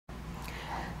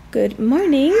Good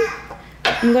morning.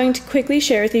 I'm going to quickly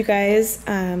share with you guys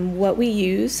what we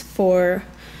use for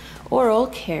oral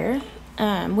care.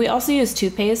 We also use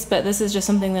toothpaste, but this is just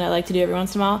something that I like to do every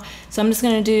once in a while. So I'm just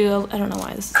going to do, I don't know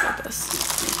why this is like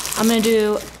this. I'm going to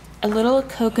do a little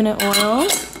coconut oil.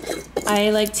 I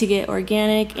like to get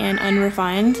organic and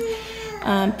unrefined.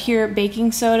 Pure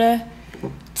baking soda,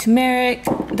 turmeric,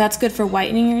 that's good for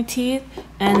whitening your teeth,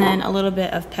 and then a little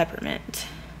bit of peppermint.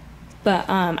 But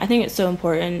I think it's so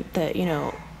important that, you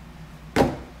know,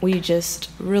 we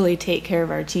just really take care of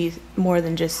our teeth more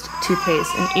than just toothpaste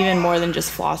and even more than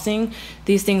just flossing.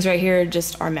 These things right here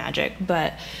just are magic.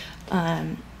 But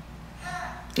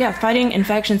yeah, fighting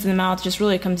infections in the mouth just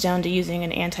really comes down to using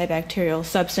an antibacterial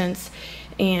substance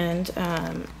and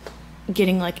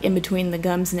getting like in between the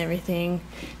gums and everything.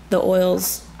 The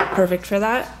oil's perfect for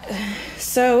that.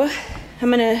 So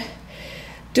I'm gonna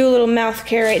do a little mouth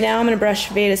care right now. I'm gonna brush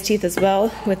Veda's teeth as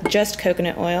well with just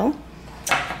coconut oil.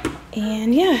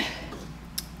 And yeah.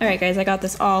 All right, guys, I got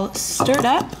this all stirred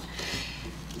up.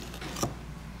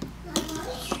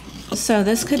 So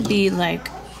this could be like,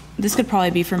 this could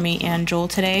probably be for me and Joel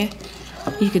today.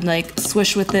 You could like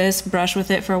swish with this, brush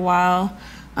with it for a while.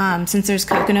 Since there's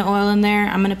coconut oil in there,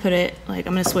 I'm gonna put it, like,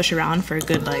 I'm gonna swish around for a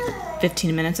good like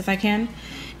 15 minutes if I can.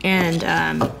 And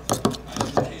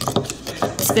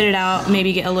spit it out,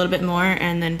 maybe get a little bit more,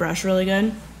 and then brush really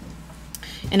good.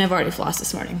 And I've already flossed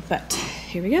this morning, but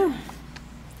here we go.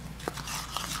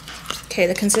 Okay,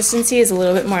 the consistency is a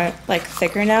little bit more like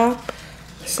thicker now,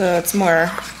 so it's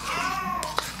more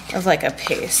of like a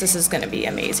paste. This is gonna be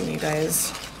amazing, you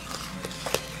guys.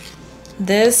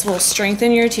 This will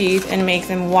strengthen your teeth and make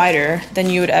them whiter than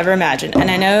you would ever imagine.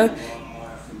 And I know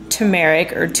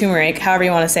turmeric, or turmeric, however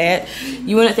you want to say it,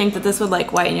 you wouldn't think that this would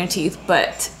like whiten your teeth,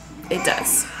 but it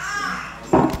does.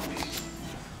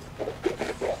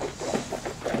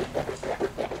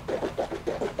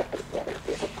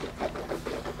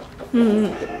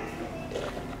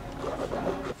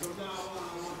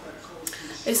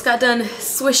 I just got done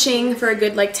swishing for a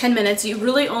good like 10 minutes. You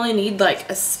really only need like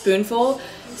a spoonful.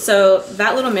 So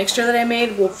that little mixture that I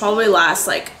made will probably last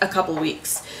like a couple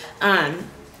weeks.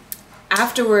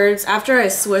 Afterwards, after I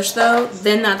swish though,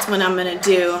 then that's when I'm gonna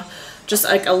do just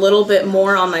like a little bit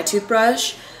more on my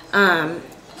toothbrush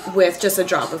with just a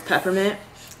drop of peppermint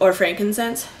or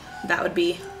frankincense. That would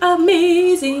be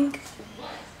amazing.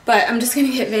 But I'm just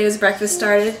gonna get Veda's breakfast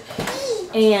started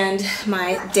and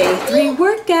my day 3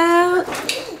 workout.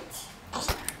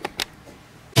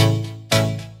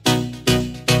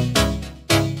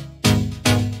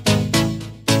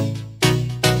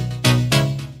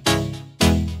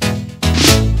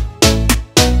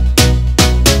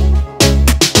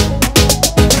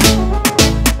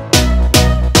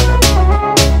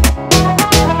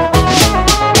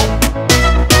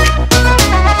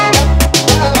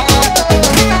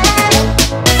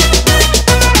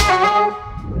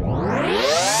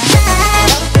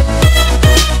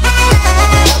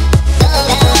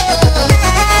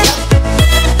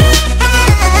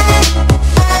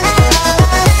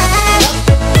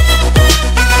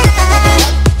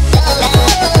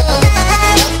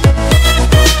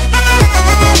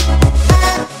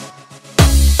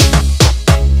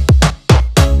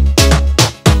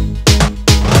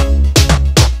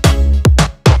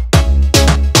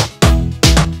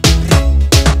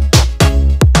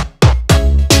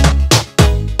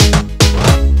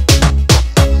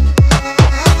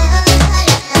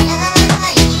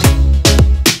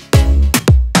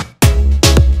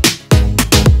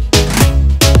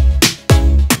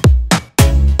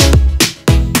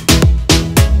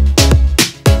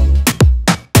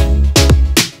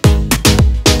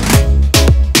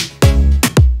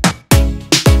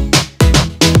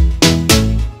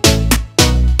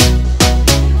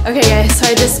 Okay guys, so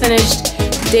I just finished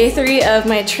day 3 of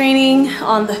my training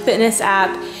on the fitness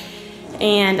app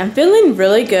and I'm feeling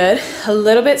really good, a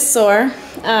little bit sore.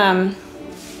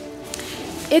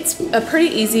 It's a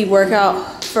pretty easy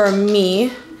workout for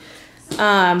me,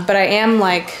 but I am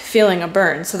like feeling a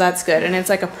burn, so that's good. And it's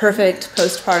like a perfect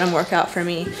postpartum workout for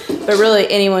me, but really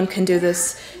anyone can do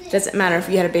this. It doesn't matter if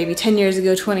you had a baby 10 years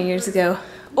ago, 20 years ago,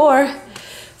 or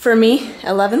for me,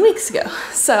 11 weeks ago.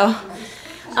 So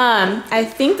I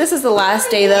think this is the last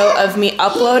day though of me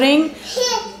uploading,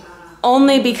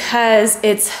 only because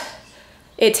it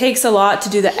takes a lot to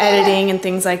do the editing and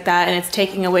things like that, and it's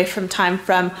taking away from time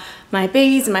from my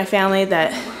babies and my family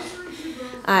that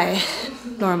I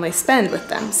normally spend with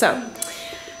them. So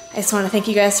I just want to thank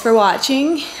you guys for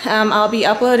watching. I'll be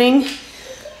uploading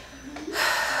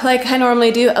like I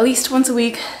normally do at least once a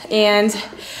week, and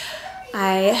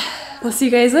I will see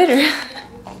you guys later.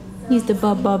 Use the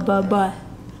ba.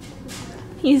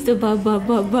 He's the ba.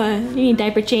 You need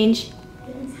diaper change?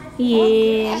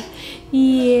 Yeah.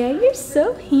 Yeah, you're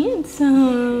so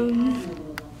handsome.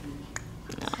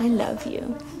 Oh, I love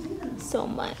you so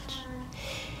much.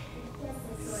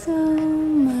 So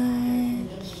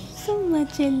much. So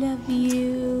much I love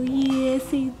you.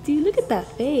 Yes, I do. Look at that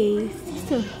face. He's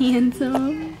so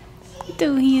handsome.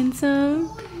 So handsome.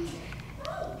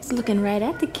 He's looking right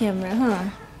at the camera, huh?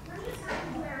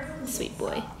 Sweet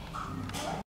boy.